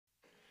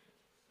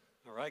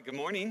All right, good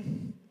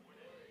morning.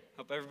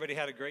 Hope everybody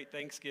had a great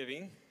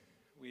Thanksgiving.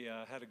 We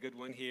had a good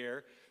one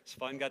here. It's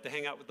fun. Got to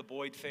hang out with the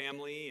Boyd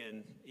family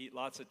and eat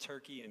lots of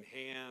turkey and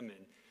ham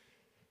and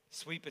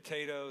sweet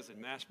potatoes and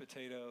mashed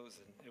potatoes,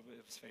 and it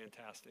was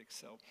fantastic.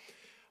 So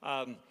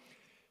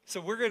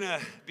we're going to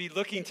be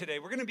looking today.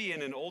 We're going to be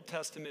in an Old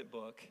Testament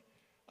book,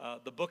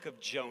 the book of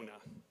Jonah.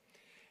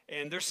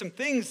 And there's some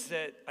things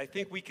that I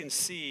think we can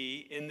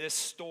see in this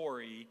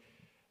story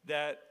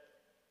that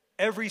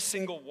every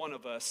single one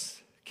of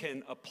us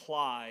can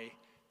apply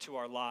to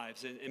our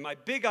lives. And my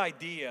big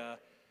idea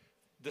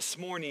this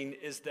morning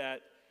is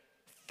that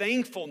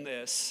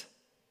thankfulness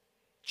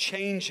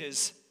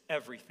changes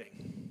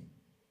everything.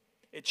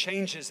 It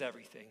changes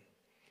everything.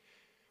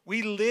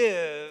 We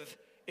live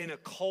in a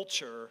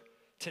culture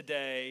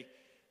today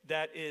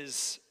that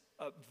is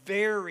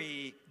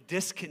very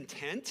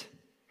discontent.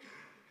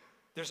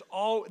 There's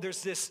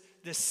this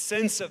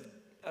sense of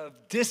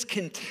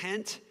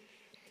discontent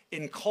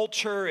in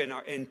culture and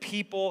in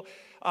people.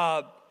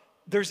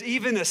 There's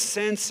even a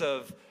sense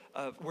of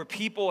where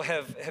people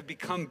have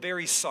become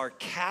very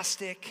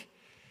sarcastic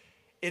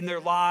in their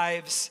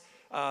lives,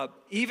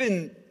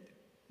 even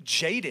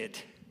jaded.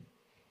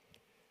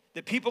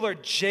 That people are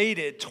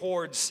jaded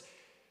towards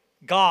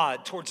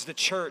God, towards the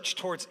church,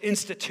 towards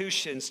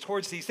institutions,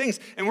 towards these things.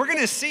 And we're going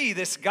to see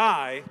this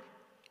guy,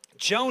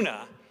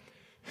 Jonah,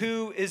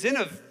 who is in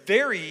a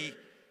very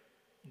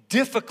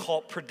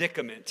difficult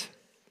predicament.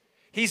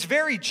 He's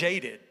very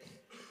jaded.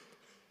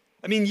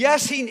 I mean,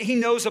 yes, he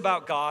knows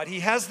about God. He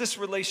has this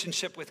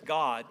relationship with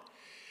God.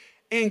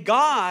 And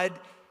God,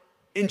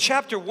 in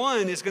chapter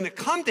 1, is going to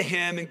come to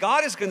him, and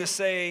God is going to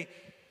say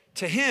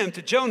to him,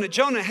 to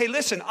Jonah, hey,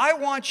 listen, I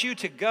want you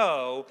to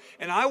go,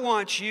 and I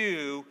want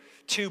you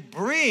to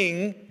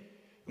bring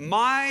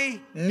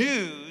my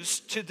news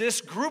to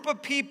this group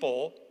of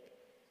people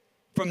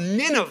from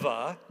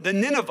Nineveh, the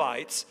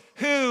Ninevites,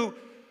 who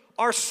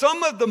are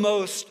some of the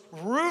most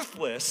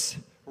ruthless,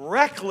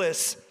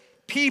 reckless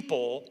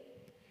people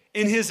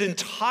in his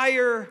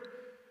entire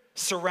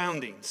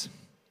surroundings.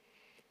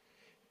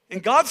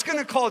 And God's going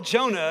to call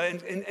Jonah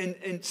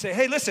and say,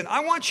 hey, listen,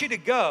 I want you to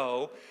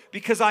go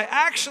because I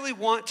actually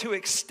want to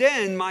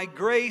extend my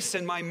grace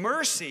and my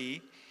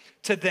mercy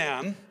to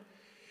them.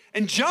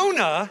 And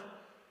Jonah,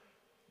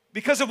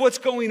 because of what's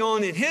going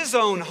on in his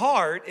own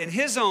heart, in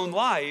his own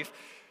life,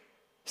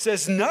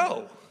 says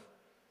no.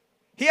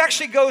 He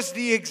actually goes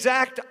the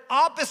exact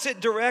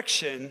opposite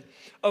direction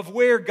of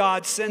where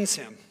God sends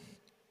him.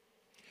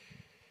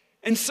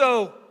 And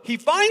so he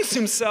finds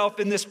himself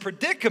in this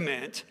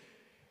predicament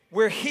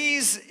where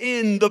he's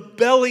in the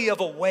belly of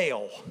a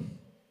whale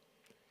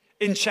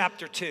in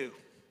chapter 2.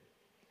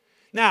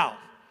 Now,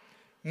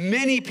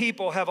 many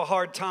people have a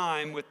hard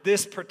time with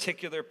this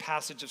particular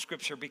passage of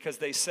Scripture because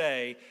they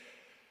say,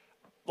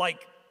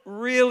 like,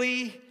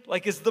 really?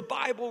 Like, is the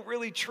Bible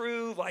really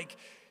true? Like,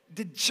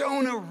 did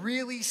Jonah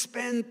really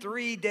spend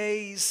 3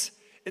 days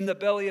in the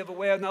belly of a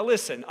whale? Now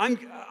listen,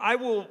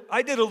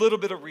 I did a little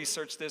bit of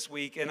research this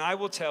week, and I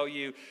will tell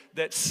you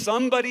that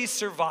somebody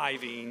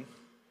surviving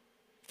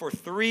for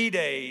 3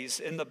 days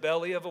in the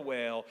belly of a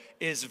whale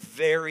is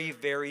very,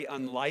 very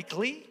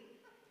unlikely.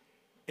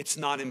 It's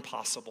not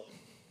impossible.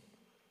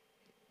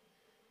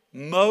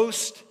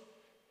 Most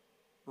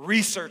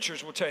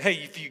researchers will tell you,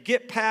 hey, if you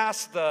get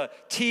past the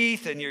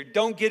teeth and you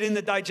don't get in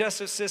the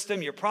digestive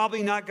system, you're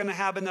probably not going to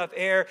have enough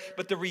air.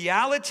 But the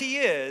reality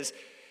is,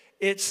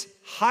 it's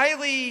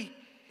highly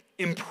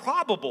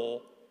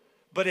improbable,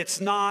 but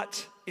it's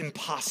not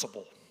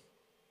impossible.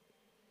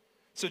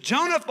 So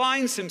Jonah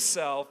finds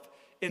himself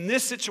in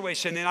this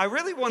situation, and I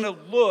really want to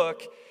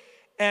look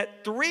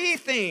at 3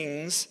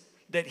 things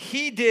that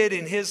he did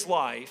in his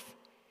life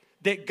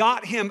that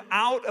got him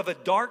out of a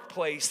dark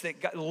place,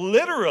 that got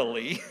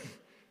literally,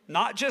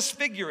 not just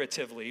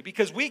figuratively,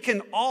 because we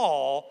can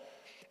all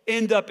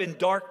end up in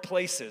dark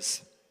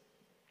places.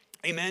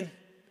 Amen?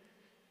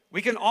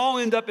 We can all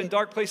end up in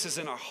dark places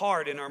in our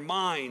heart, in our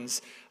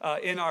minds,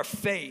 in our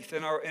faith,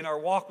 in our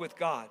walk with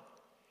God.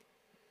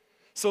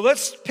 So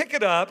let's pick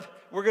it up.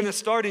 We're going to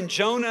start in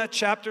Jonah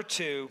chapter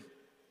 2.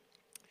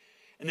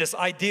 And this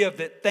idea of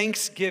that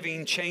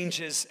thanksgiving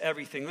changes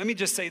everything. Let me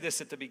just say this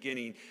at the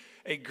beginning.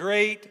 A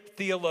great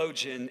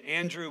theologian,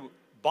 Andrew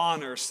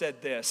Bonner,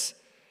 said this,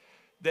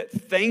 that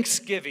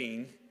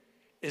thanksgiving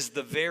is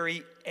the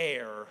very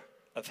air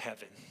of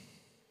heaven.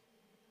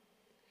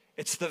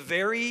 It's the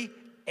very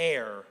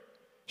air,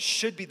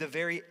 should be the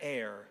very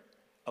air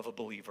of a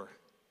believer.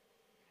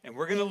 And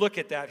we're going to look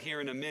at that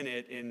here in a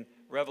minute in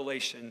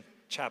Revelation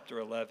chapter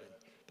 11.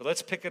 But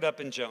let's pick it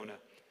up in Jonah.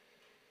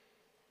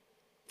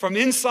 From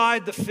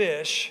inside the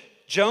fish,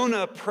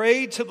 Jonah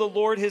prayed to the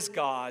Lord his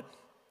God.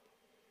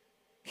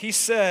 He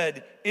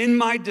said, in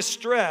my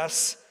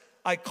distress,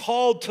 I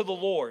called to the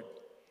Lord,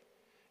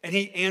 and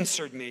he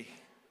answered me.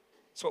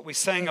 That's what we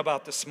sang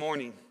about this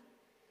morning.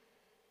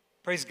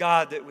 Praise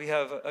God that we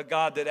have a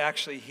God that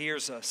actually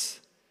hears us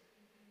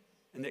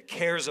and that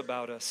cares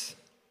about us.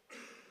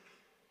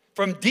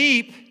 From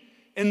deep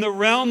in the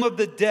realm of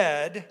the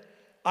dead,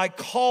 I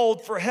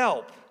called for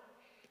help.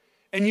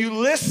 and you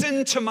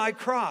listened to my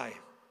cry.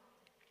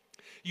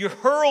 You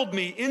hurled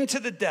me into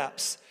the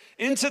depths,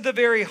 into the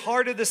very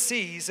heart of the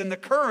seas, and the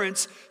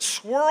currents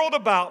swirled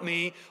about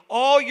me.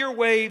 All your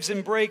waves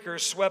and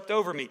breakers swept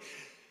over me.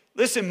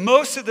 Listen,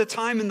 most of the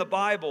time in the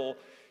Bible,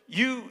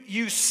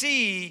 you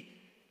see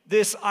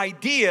this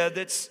idea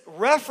that's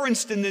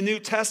referenced in the New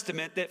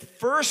Testament that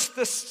first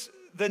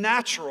the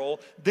natural,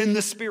 then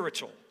the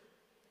spiritual.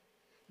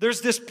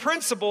 There's this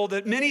principle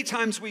that many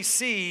times we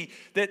see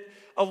that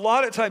a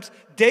lot of times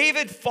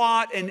David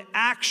fought an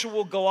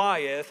actual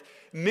Goliath.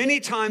 Many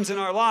times in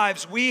our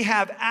lives, we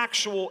have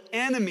actual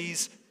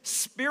enemies,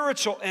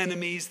 spiritual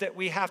enemies that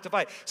we have to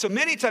fight. So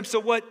many times, so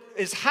what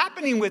is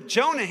happening with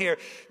Jonah here,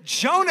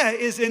 Jonah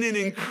is in an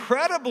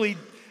incredibly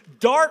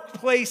dark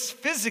place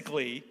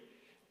physically,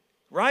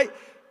 right?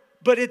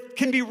 But it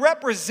can be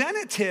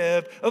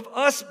representative of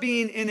us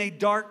being in a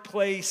dark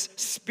place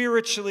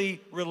spiritually,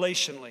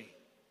 relationally.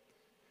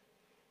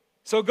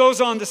 So it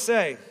goes on to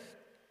say,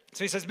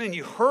 so he says, man,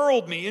 you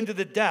hurled me into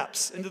the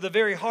depths, into the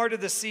very heart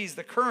of the seas.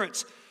 The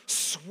currents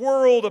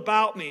swirled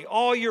about me.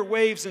 All your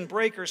waves and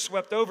breakers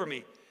swept over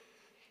me.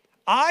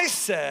 I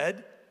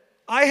said,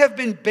 I have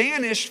been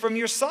banished from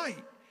your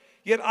sight.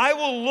 Yet I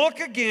will look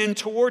again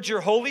towards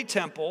your holy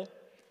temple.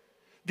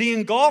 The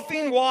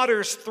engulfing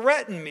waters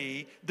threatened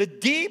me. The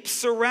deep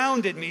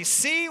surrounded me.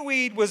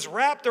 Seaweed was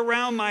wrapped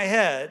around my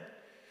head.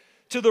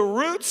 To the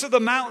roots of the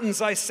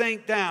mountains I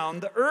sank down.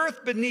 The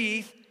earth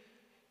beneath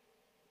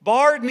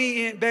barred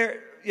me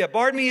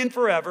in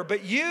forever.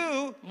 But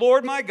you,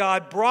 Lord my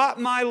God, brought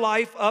my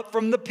life up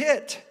from the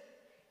pit.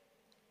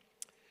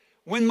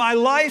 When my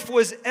life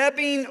was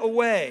ebbing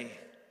away,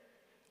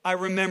 I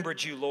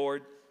remembered you,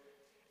 Lord,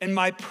 and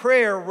my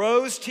prayer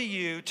rose to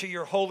you, to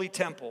your holy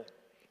temple.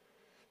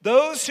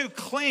 Those who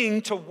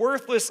cling to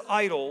worthless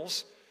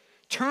idols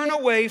turn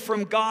away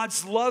from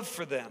God's love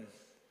for them.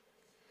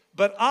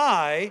 But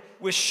I,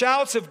 with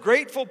shouts of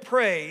grateful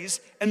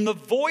praise and the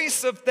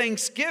voice of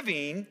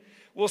thanksgiving,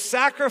 will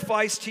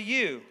sacrifice to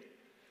you.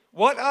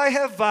 What I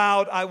have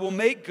vowed I will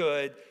make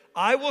good.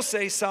 I will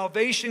say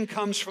salvation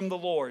comes from the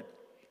Lord.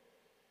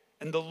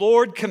 And the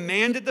Lord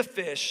commanded the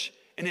fish,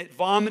 and it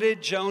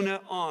vomited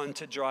Jonah on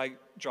to dry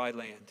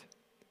land.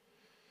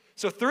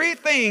 So 3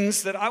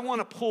 things that I want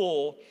to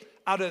pull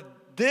out of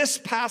this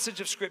passage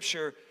of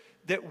Scripture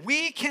that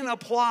we can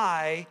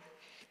apply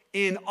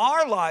in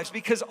our lives,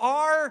 because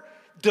our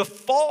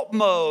default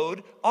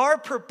mode, our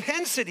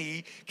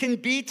propensity can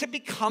be to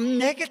become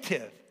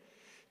negative,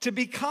 to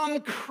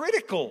become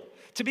critical,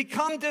 to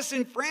become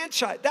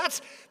disenfranchised.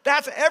 That's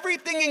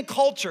everything in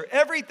culture,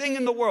 everything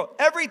in the world.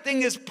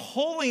 Everything is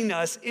pulling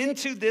us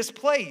into this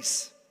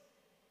place.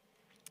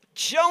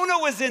 Jonah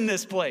was in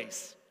this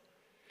place.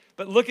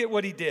 But look at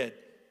what he did.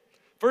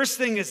 First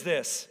thing is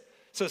this.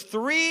 So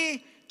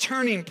 3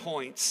 turning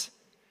points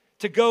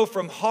to go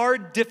from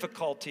hard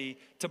difficulty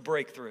to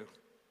breakthrough.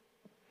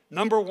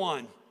 Number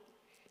 1,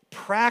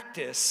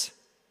 practice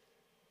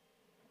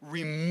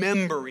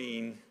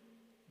remembering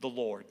the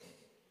Lord.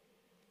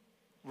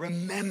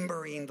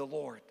 Remembering the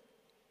Lord.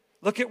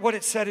 Look at what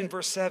it said in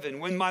verse 7.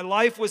 When my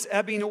life was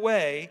ebbing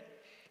away,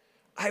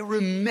 I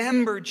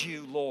remembered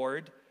you,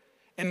 Lord,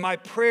 and my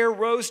prayer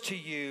rose to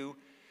you,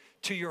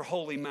 to your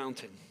holy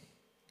mountain.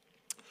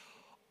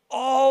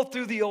 All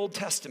through the Old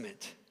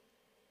Testament,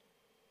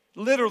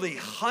 literally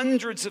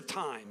hundreds of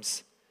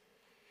times,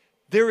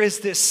 there is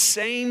this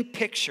same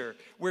picture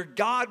where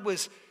God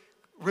was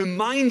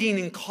reminding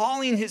and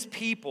calling his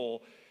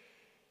people,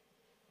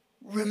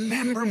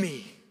 remember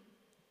me.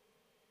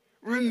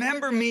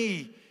 Remember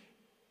me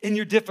in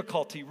your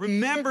difficulty.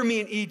 Remember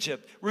me in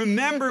Egypt.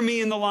 Remember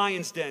me in the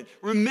lion's den.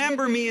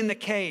 Remember me in the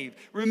cave.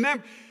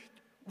 Remember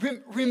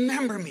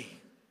me.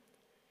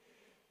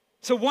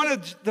 So one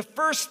of the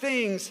first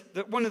things,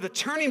 one of the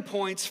turning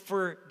points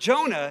for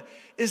Jonah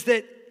is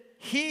that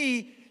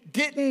he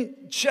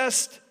didn't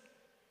just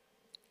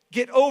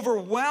get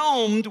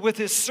overwhelmed with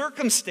his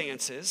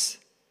circumstances.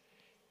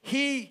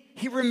 He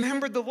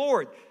remembered the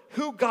Lord,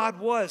 who God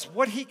was,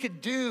 what he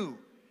could do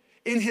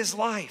in his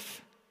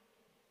life.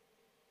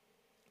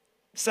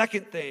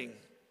 Second thing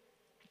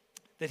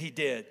that he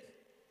did,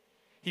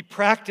 he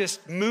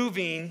practiced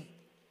moving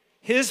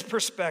his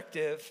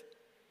perspective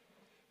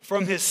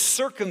from his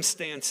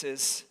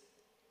circumstances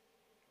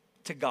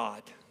to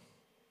God.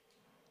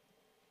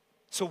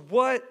 So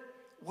what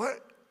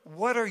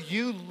are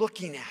you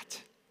looking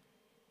at?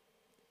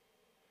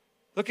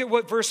 Look at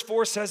what verse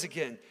 4 says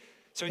again.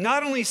 So he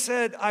not only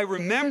said, I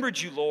remembered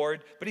you,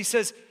 Lord, but he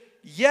says,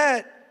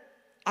 yet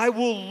I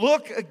will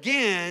look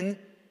again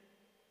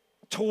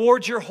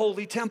toward your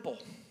holy temple.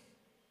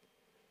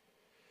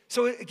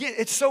 So again,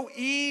 it's so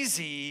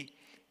easy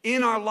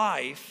in our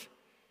life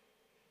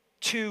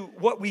to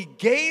what we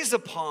gaze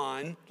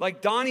upon,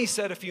 like Donnie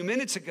said a few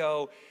minutes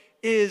ago,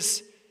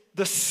 is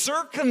the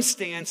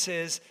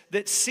circumstances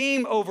that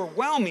seem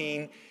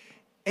overwhelming,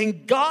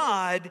 and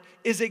God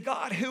is a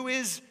God who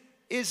is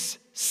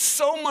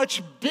so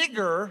much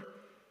bigger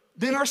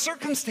than our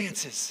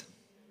circumstances.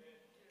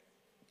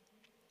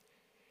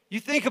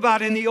 You think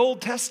about in the Old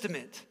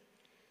Testament,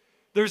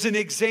 There's an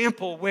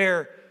example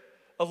where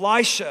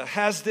Elisha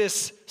has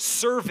this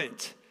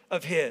servant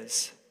of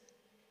his.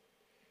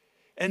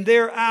 And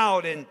they're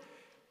out and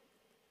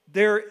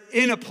they're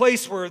in a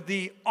place where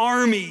the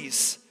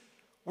armies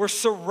were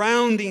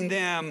surrounding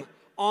them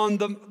on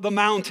the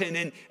mountain.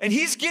 And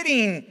he's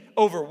getting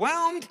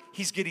overwhelmed.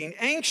 He's getting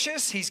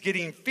anxious. He's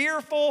getting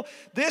fearful.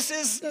 This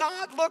does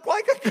not look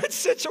like a good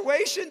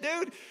situation,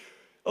 dude.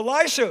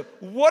 Elisha,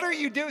 what are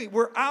you doing?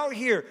 We're out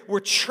here. We're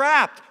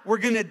trapped. We're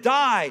going to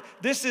die.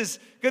 This is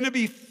going to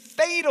be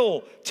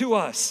fatal to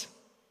us.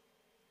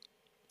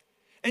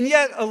 And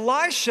yet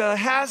Elisha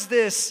has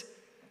this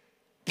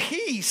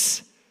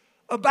peace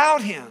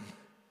about him.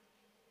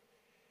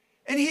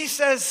 And he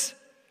says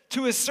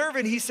to his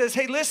servant, he says,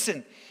 hey,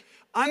 listen,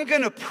 I'm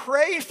going to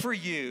pray for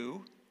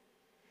you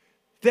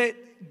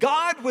that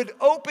God would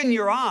open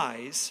your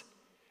eyes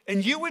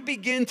and you would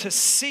begin to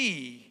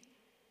see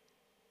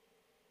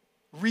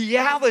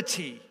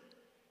reality,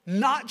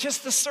 not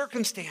just the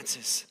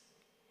circumstances.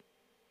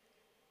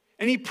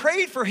 And he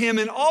prayed for him,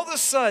 and all of a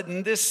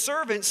sudden, this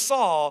servant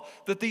saw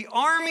that the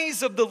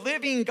armies of the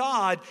living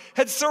God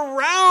had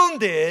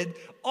surrounded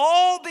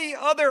all the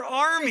other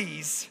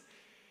armies.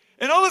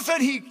 And all of a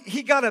sudden,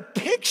 he got a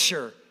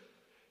picture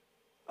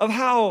of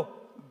how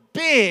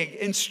big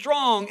and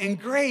strong and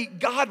great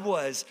God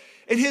was.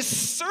 And his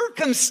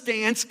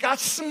circumstance got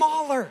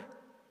smaller.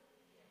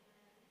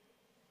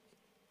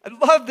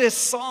 I love this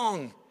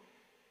song.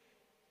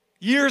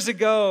 Years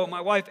ago, my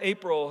wife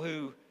April,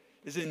 who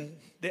is in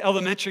the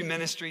elementary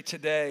ministry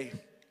today,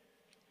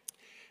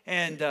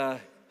 and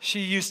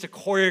she used to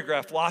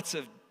choreograph lots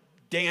of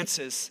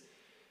dances,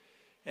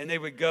 and they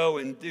would go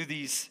and do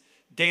these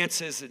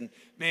dances, and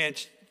man,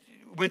 she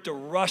went to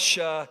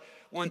Russia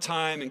one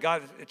time and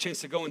got a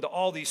chance to go into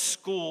all these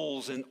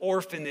schools and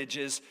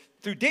orphanages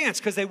through dance,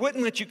 because they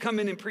wouldn't let you come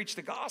in and preach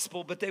the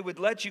gospel, but they would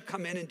let you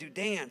come in and do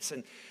dance.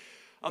 And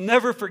I'll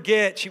never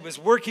forget, she was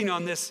working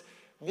on this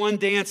one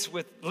dance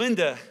with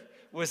Linda,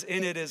 was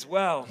in it as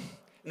well.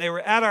 And they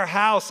were at our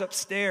house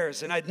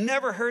upstairs, and I'd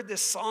never heard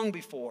this song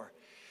before.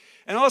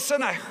 And all of a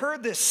sudden, I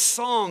heard this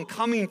song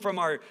coming from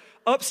our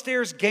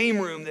upstairs game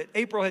room that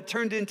April had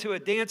turned into a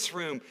dance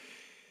room.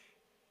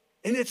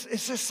 And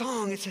it's a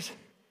song. It says,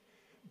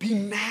 be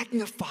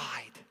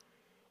magnified,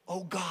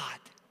 O God,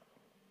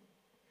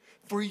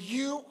 for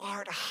you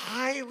art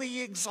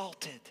highly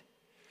exalted.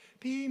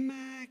 Be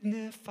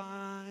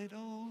magnified,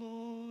 O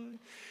Lord,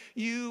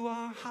 you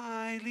are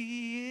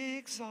highly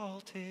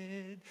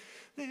exalted.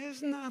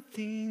 There's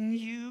nothing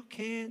you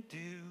can't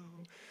do.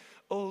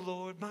 Oh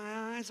Lord,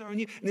 my eyes are on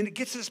you. And then it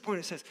gets to this point,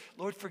 it says,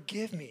 Lord,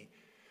 forgive me,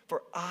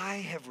 for I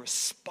have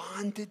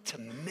responded to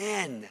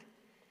men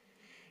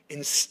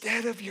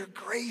instead of your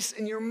grace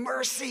and your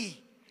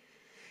mercy.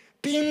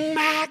 Be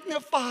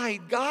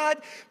magnified, God.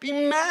 Be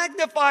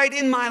magnified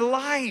in my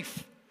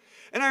life.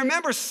 And I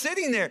remember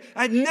sitting there.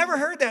 I'd never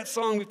heard that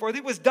song before. I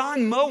think it was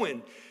Don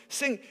Moen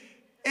sing.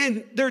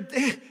 And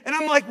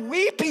I'm like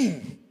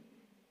weeping.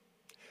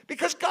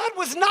 Because God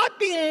was not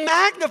being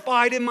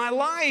magnified in my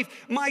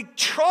life. My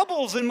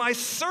troubles and my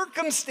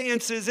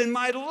circumstances and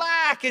my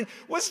lack and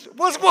was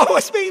what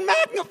was being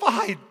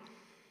magnified.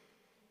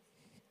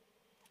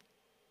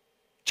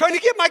 Trying to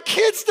get my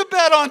kids to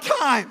bed on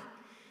time.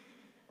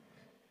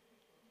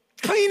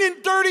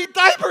 Cleaning dirty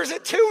diapers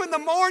at 2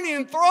 a.m.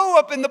 and throw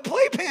up in the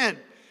playpen.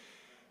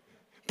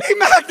 Be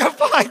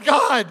magnified,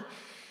 God.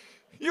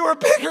 You are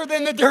bigger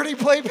than the dirty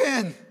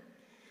playpen.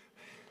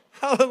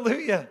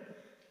 Hallelujah.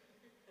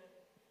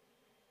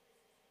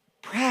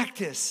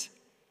 Practice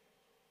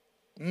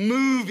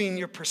moving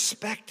your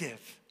perspective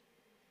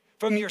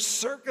from your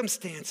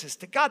circumstances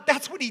to God.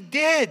 That's what he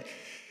did.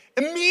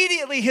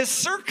 Immediately, his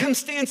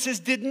circumstances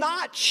did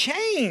not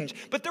change,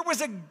 but there was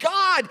a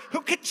God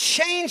who could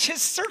change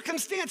his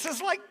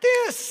circumstances like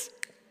this.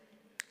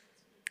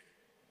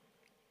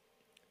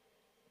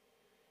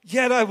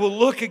 Yet I will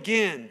look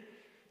again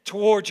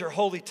towards your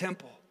holy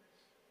temple.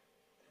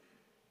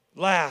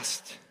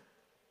 Last,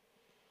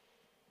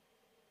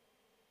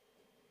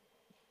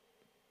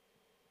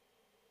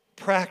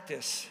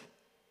 practice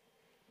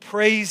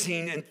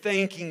praising and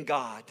thanking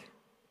God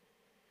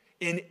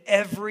in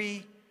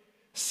every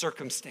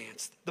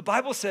circumstance. The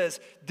Bible says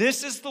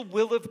this is the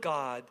will of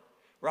God,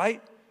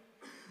 right?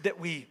 That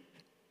we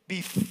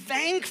be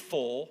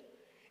thankful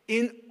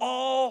in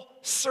all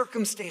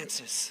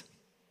circumstances.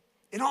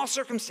 In all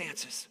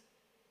circumstances.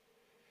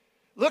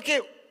 Look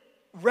at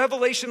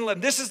Revelation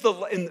 11. This is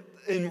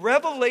in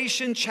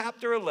Revelation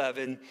chapter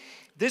 11.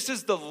 This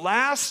is the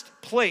last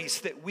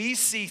place that we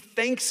see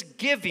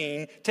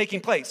thanksgiving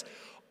taking place.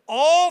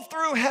 All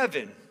through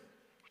heaven,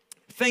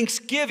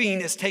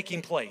 thanksgiving is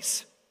taking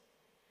place.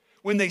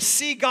 When they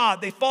see God,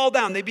 they fall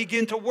down, they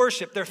begin to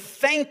worship. They're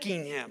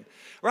thanking him,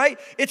 right?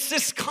 It's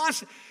this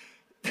constant,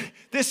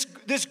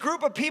 this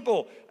group of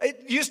people,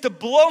 it used to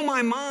blow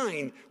my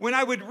mind when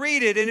I would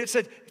read it, and it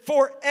said,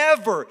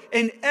 forever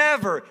and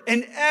ever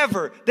and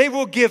ever, they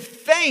will give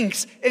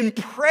thanks and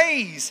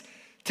praise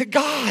to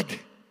God.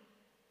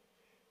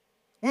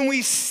 When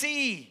we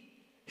see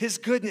his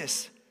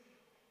goodness,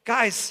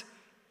 guys,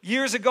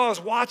 Years ago, I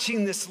was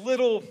watching this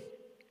little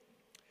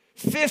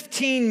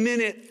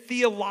 15-minute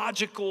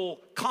theological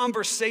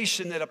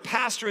conversation that a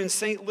pastor in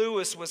St.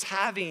 Louis was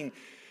having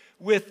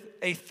with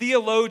a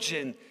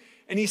theologian.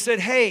 And he said,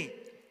 hey,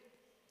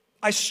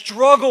 I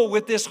struggle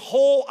with this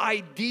whole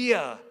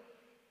idea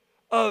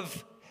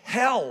of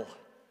hell.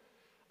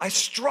 I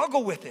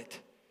struggle with it.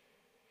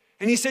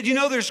 And he said, you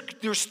know,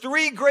 there's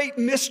three great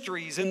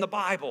mysteries in the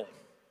Bible.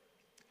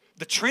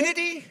 The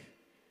Trinity,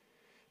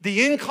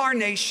 the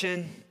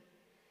Incarnation,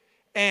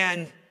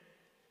 and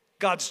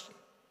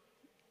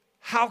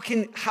how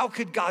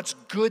could God's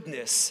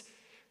goodness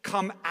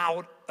come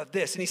out of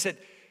this? And he said,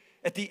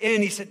 at the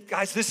end, he said,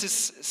 guys,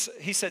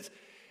 he said,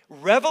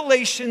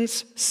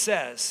 Revelations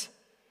says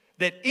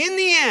that in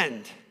the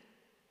end,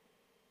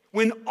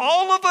 when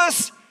all of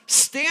us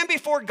stand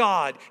before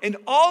God and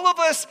all of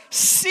us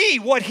see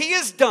what he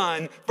has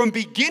done from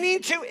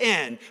beginning to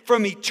end,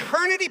 from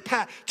eternity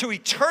past to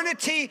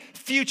eternity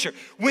future,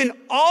 when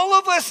all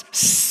of us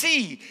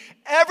see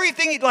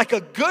everything like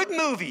a good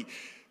movie,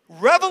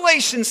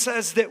 Revelation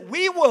says that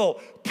we will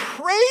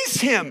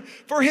praise him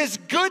for his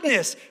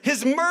goodness,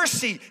 his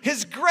mercy,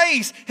 his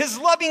grace, his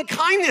loving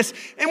kindness,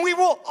 and we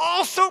will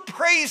also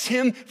praise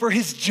him for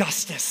his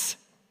justice.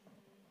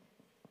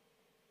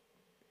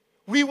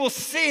 We will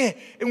see it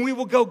and we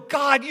will go,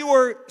 God, you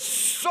are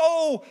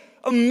so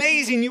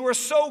amazing. You are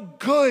so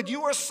good.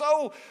 You are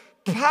so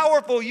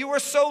powerful. You are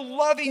so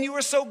loving. You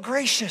are so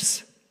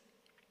gracious.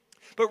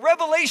 But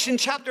Revelation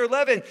chapter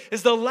 11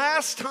 is the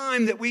last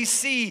time that we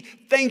see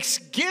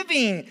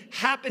thanksgiving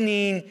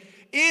happening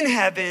in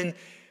heaven.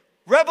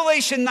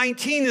 Revelation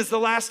 19 is the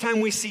last time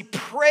we see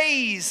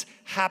praise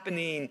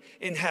happening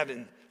in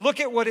heaven. Look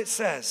at what it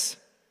says.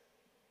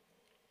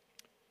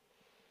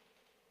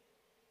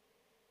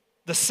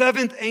 The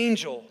seventh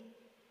angel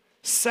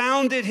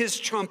sounded his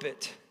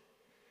trumpet,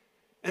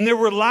 and there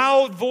were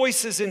loud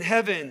voices in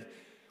heaven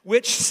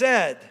which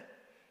said,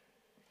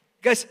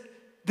 guys,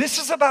 this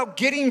is about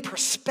getting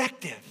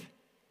perspective.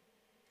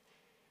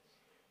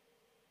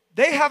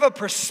 They have a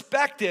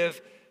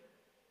perspective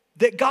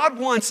that God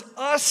wants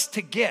us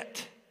to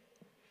get.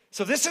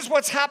 So this is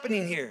what's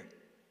happening here.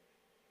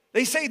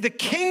 They say the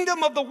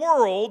kingdom of the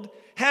world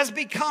has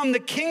become the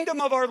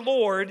kingdom of our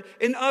Lord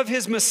and of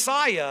his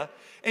Messiah,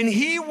 and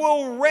he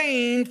will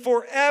reign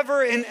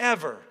forever and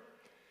ever.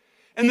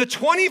 And the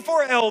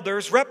 24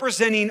 elders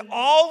representing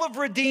all of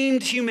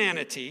redeemed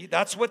humanity,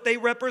 that's what they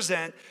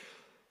represent,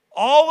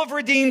 all of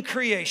redeemed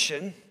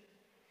creation,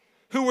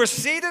 who were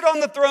seated on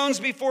the thrones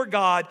before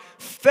God,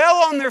 fell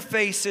on their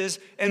faces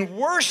and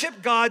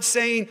worshiped God,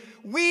 saying,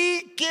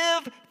 we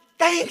give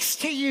thanks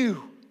to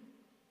you,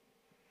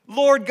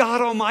 Lord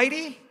God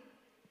Almighty,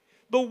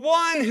 the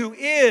one who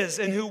is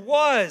and who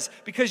was,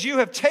 because you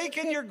have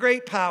taken your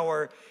great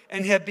power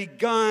and have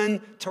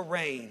begun to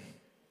reign.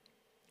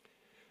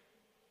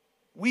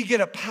 We get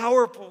a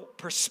powerful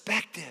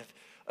perspective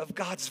of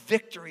God's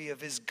victory,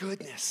 of his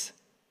goodness.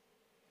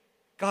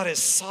 God is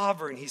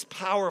sovereign, he's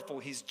powerful,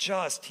 he's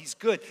just, he's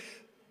good.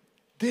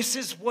 This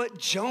is what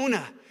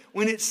Jonah,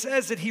 when it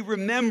says that he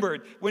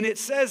remembered, when it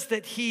says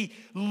that he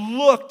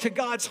looked to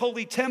God's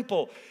holy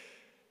temple,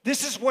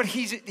 this is what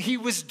he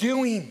was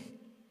doing.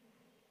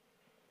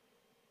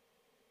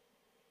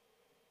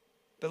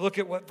 But look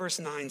at what verse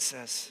 9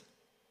 says.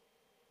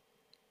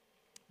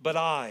 But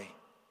I,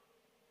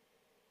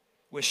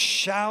 with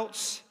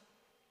shouts,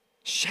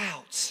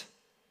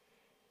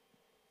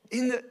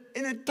 in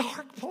a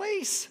dark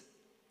place,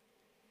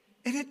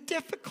 in a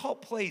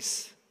difficult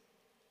place.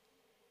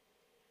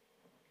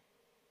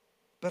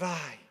 But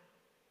I,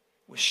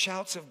 with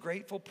shouts of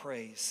grateful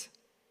praise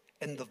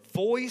and the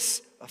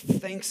voice of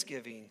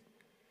thanksgiving,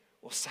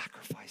 will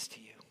sacrifice to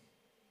you.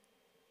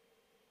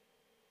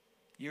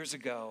 Years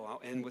ago,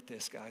 I'll end with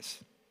this,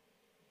 guys.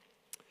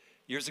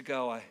 Years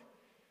ago, I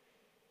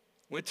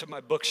went to my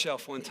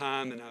bookshelf one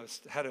time and I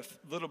had a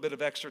little bit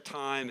of extra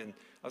time and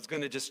I was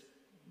going to just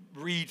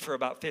read for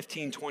about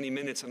 15, 20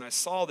 minutes, and I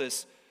saw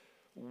this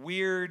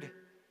weird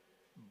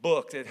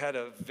book that had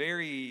a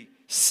very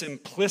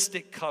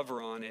simplistic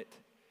cover on it,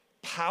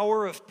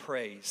 Power of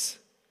Praise,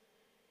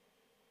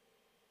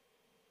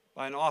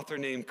 by an author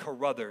named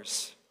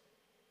Carruthers.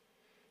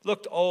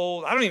 Looked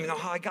old. I don't even know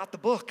how I got the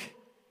book.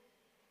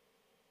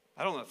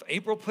 I don't know if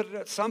April put it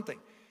at something.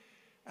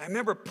 I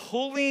remember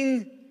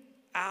pulling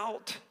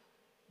out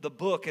the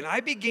book and I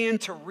began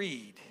to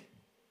read.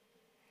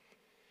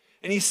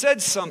 And he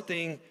said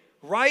something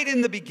right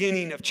in the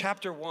beginning of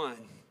chapter 1.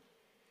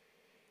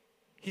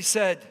 He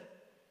said,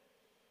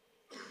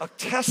 a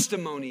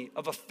testimony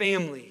of a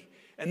family.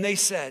 And they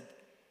said,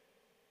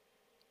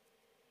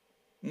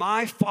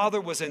 my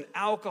father was an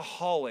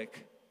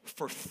alcoholic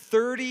for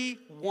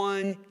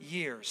 31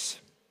 years.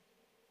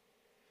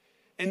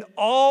 And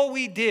all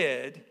we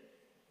did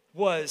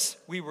was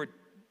we were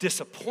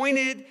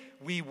disappointed,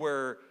 we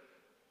were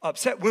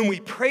upset. When we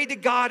prayed to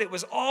God, it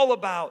was all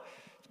about,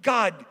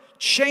 God,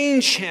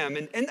 change him,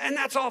 and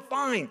that's all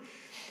fine.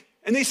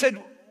 And they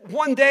said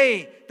one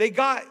day they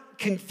got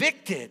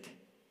convicted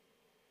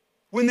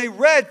when they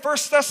read 1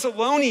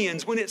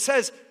 Thessalonians, when it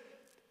says,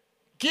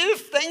 Give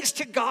thanks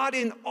to God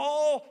in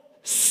all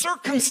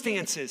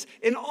circumstances,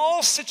 in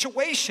all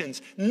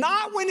situations,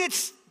 not when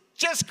it's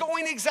just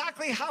going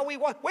exactly how we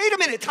want. Wait a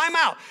minute, time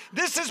out.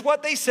 This is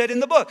what they said in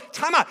the book.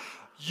 Time out.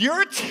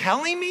 You're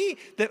telling me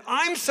that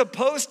I'm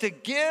supposed to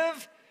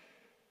give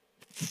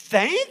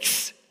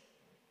thanks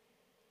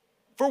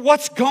for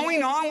what's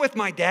going on with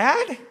my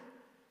dad?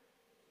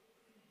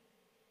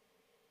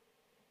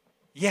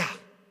 Yeah.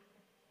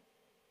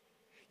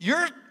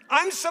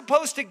 I'm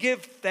supposed to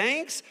give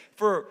thanks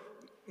for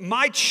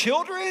my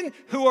children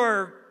who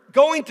are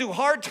going through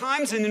hard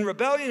times and in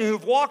rebellion and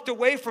who've walked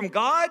away from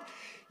God?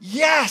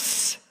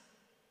 Yes.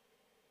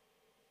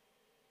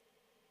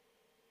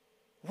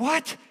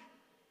 What?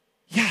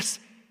 Yes.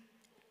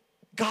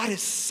 God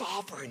is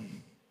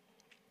sovereign.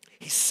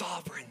 He's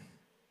sovereign.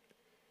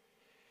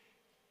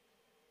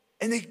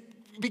 And they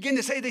begin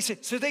to say,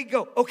 so they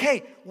go,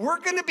 okay, we're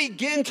going to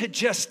begin to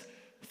just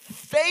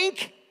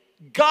thank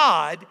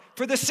God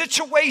for the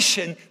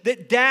situation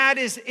that dad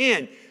is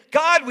in.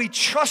 God, we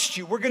trust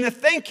you. We're going to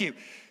thank you.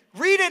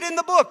 Read it in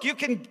the book. You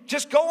can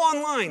just go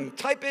online,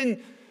 type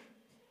in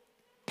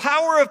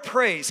Power of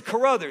Praise,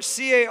 Carothers,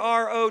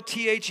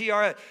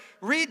 Carothers.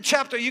 Read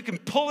chapter, you can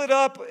pull it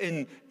up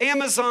in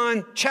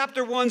Amazon.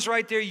 Chapter 1's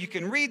right there. You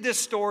can read this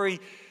story.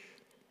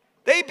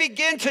 They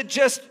begin to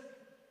just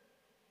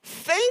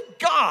thank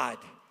God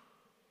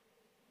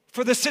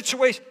for the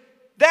situation.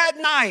 That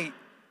night,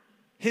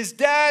 his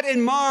dad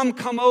and mom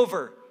come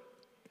over.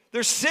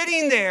 They're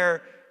sitting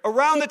there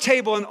around the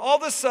table, and all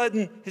of a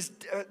sudden,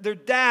 their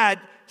dad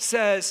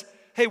says,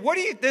 hey,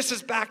 this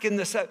is back in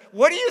the,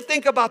 what do you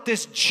think about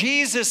this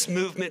Jesus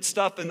movement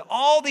stuff and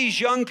all these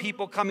young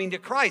people coming to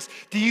Christ?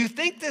 Do you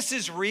think this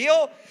is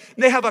real?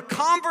 And they have a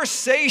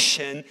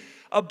conversation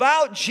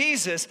about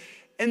Jesus,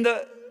 and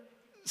the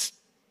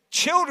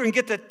children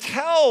get to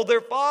tell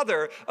their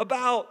father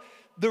about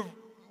the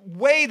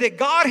way that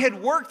God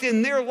had worked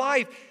in their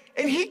life,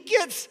 and he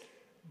gets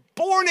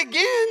born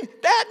again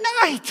that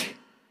night.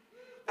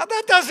 Now,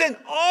 that doesn't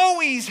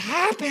always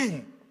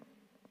happen.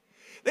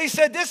 They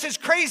said, this is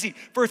crazy.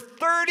 For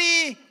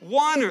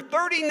 31 or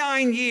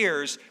 39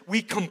 years,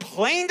 we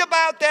complained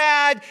about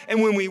Dad,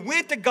 and when we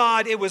went to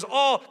God, it was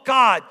all,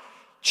 God,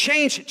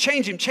 change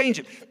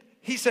him.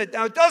 He said,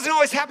 now, it doesn't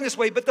always happen this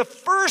way, but the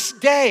first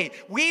day,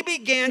 we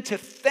began to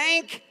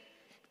thank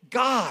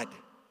God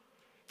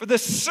for the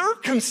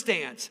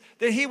circumstance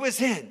that he was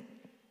in.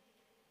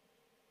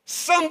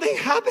 Something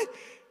happened,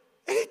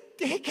 and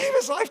he gave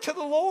his life to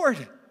the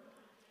Lord.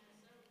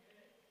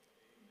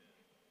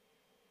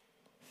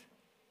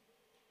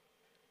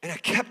 And I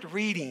kept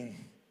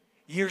reading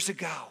years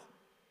ago.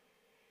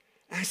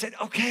 And I said,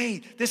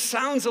 okay, this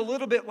sounds a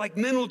little bit like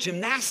mental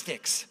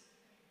gymnastics.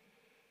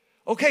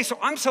 Okay, so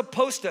I'm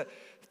supposed to,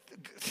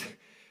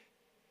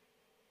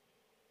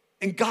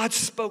 and God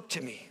spoke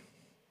to me.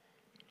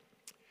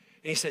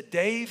 And he said,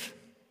 Dave,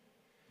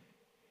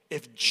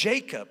 if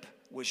Jacob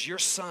was your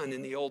son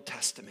in the Old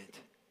Testament,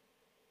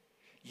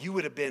 you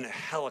would have been a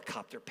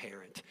helicopter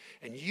parent,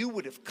 and you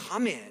would have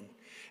come in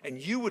and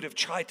you would have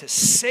tried to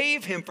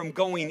save him from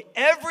going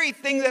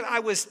everything that I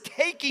was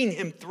taking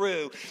him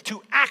through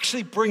to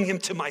actually bring him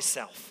to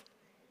myself.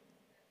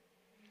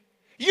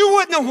 You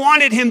wouldn't have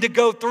wanted him to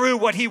go through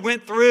what he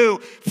went through,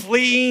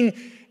 fleeing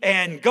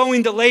and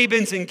going to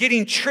Laban's and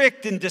getting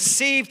tricked and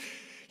deceived.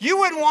 You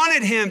wouldn't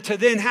wanted him to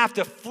then have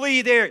to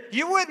flee there.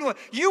 You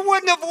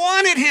wouldn't have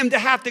wanted him to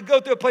have to go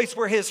to a place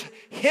where his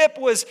hip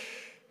was.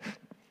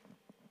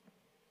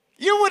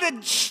 You would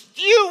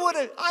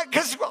have,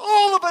 because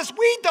all of us,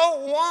 we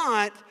don't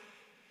want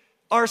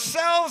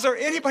ourselves or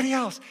anybody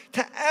else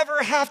to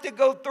ever have to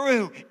go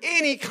through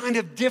any kind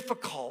of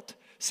difficult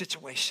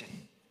situation.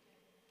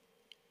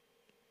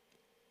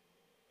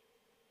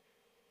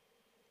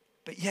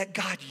 But yet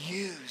God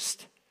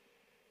used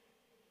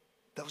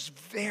those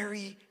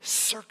very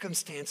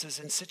circumstances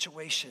and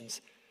situations,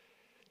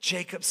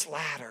 Jacob's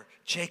ladder,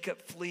 Jacob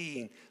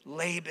fleeing,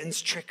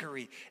 Laban's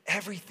trickery,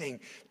 everything,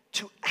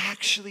 to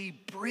actually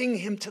bring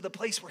him to the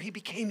place where he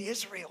became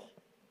Israel.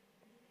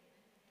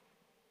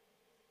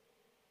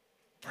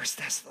 1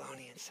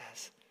 Thessalonians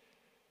says,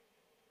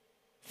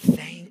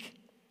 thank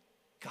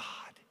God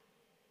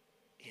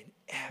in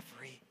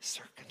every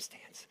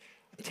circumstance.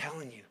 I'm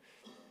telling you,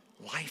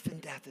 life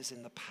and death is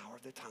in the power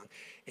of the tongue.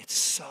 It's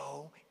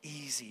so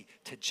easy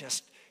to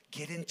just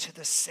get into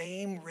the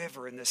same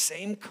river and the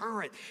same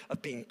current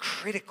of being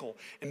critical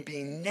and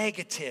being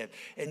negative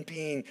and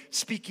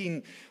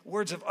speaking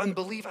words of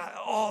unbelief,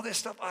 all this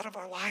stuff out of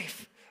our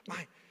life.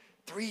 My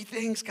 3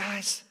 things,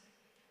 guys,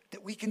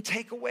 that we can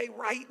take away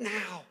right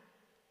now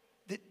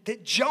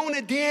that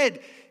Jonah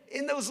did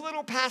in those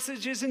little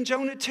passages in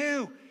Jonah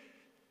 2.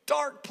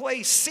 Dark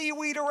place,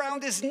 seaweed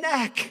around his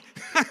neck,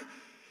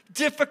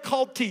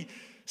 difficulty,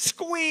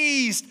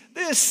 squeezed,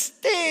 this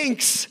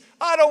stinks.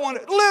 I don't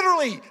want to,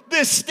 literally,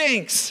 this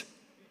stinks.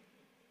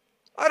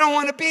 I don't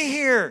want to be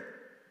here.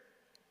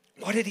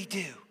 What did he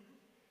do?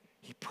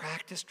 He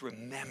practiced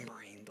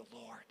remembering the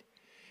Lord.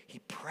 He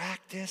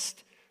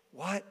practiced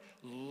what?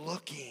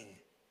 Looking.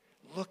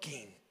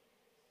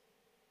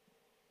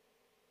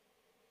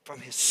 from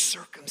his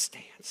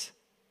circumstance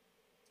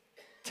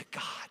to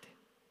God.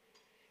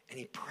 And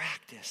he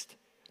practiced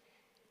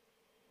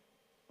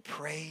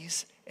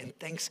praise and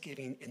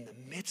thanksgiving in the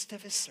midst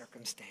of his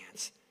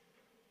circumstance.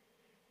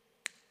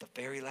 The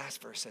very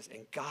last verse says,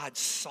 and God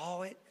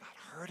saw it,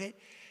 God heard it,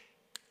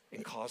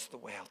 and caused the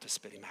whale to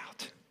spit him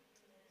out.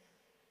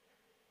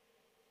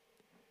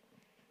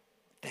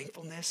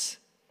 Thankfulness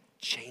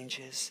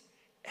changes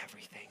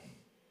everything.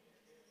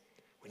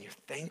 When you're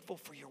thankful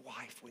for your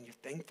wife, when you're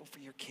thankful for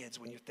your kids,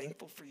 when you're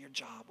thankful for your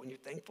job, when you're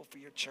thankful for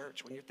your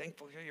church, when you're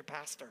thankful for your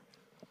pastor,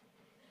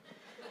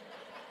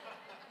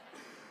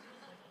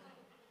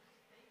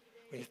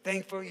 when you're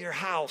thankful for your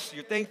house,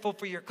 you're thankful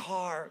for your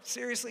car.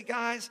 Seriously,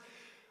 guys,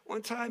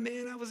 one time,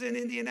 man, I was in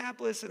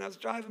Indianapolis and I was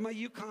driving my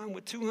Yukon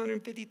with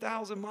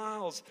 250,000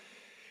 miles.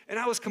 And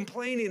I was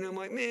complaining. I'm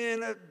like,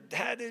 man, I've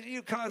had this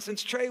Yukon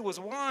since Trey was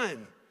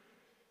 1.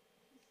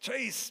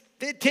 Trey's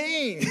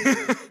 15.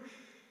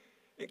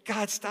 And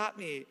God stopped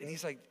me. And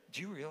he's like,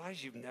 do you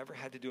realize you've never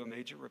had to do a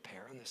major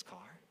repair on this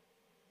car?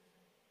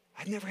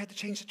 I've never had to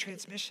change the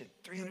transmission,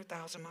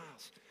 300,000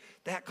 miles.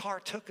 That car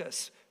took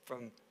us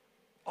from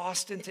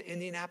Austin to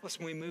Indianapolis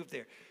when we moved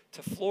there,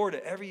 to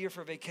Florida every year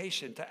for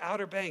vacation, to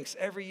Outer Banks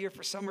every year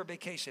for summer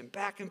vacation,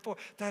 back and forth,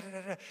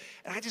 And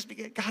I just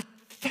began, God,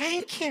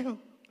 thank you.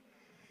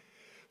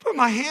 Put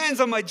my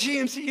hands on my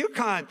GMC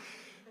Yukon.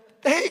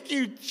 Thank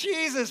you,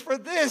 Jesus, for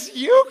this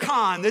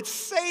Yukon that's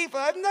safe.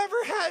 I've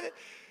never had it.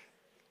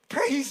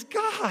 Praise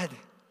God.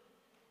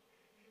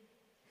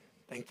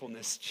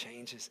 Thankfulness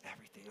changes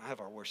everything. I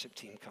have our worship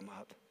team come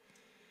up.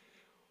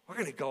 We're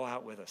going to go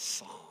out with a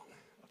song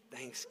of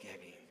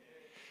thanksgiving.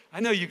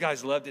 I know you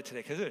guys loved it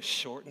today because it was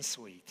short and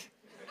sweet.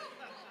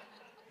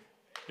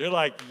 You're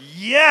like,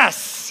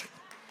 yes!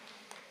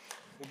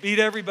 We'll beat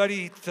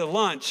everybody to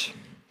lunch.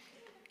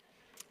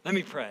 Let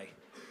me pray.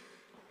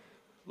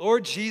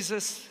 Lord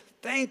Jesus,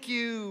 thank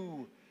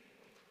you.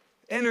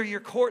 Enter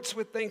your courts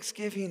with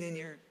thanksgiving and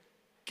your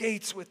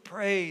gates with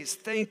praise.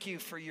 Thank you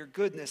for your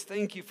goodness.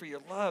 Thank you for your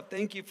love.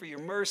 Thank you for your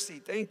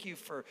mercy. Thank you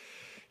for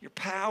your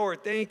power.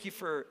 Thank you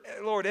for,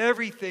 Lord,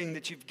 everything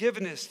that you've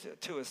given us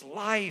to us,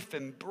 life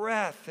and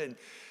breath. And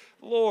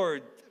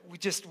Lord,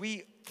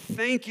 we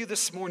thank you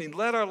this morning.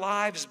 Let our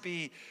lives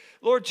be,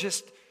 Lord,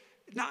 just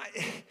not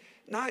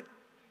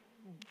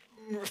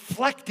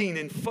reflecting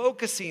and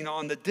focusing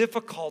on the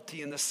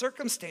difficulty and the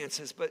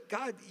circumstances, but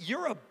God,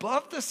 you're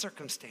above the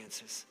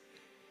circumstances.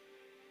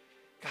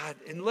 God,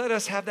 and let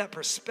us have that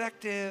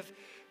perspective.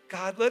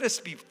 God, let us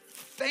be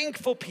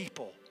thankful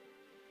people.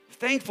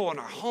 Thankful in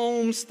our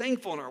homes,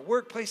 thankful in our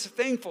workplaces,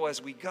 thankful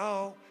as we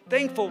go,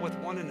 thankful with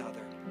one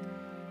another.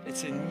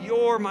 It's in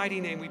your mighty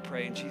name we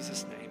pray. In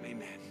Jesus' name,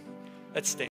 amen. Let's stand.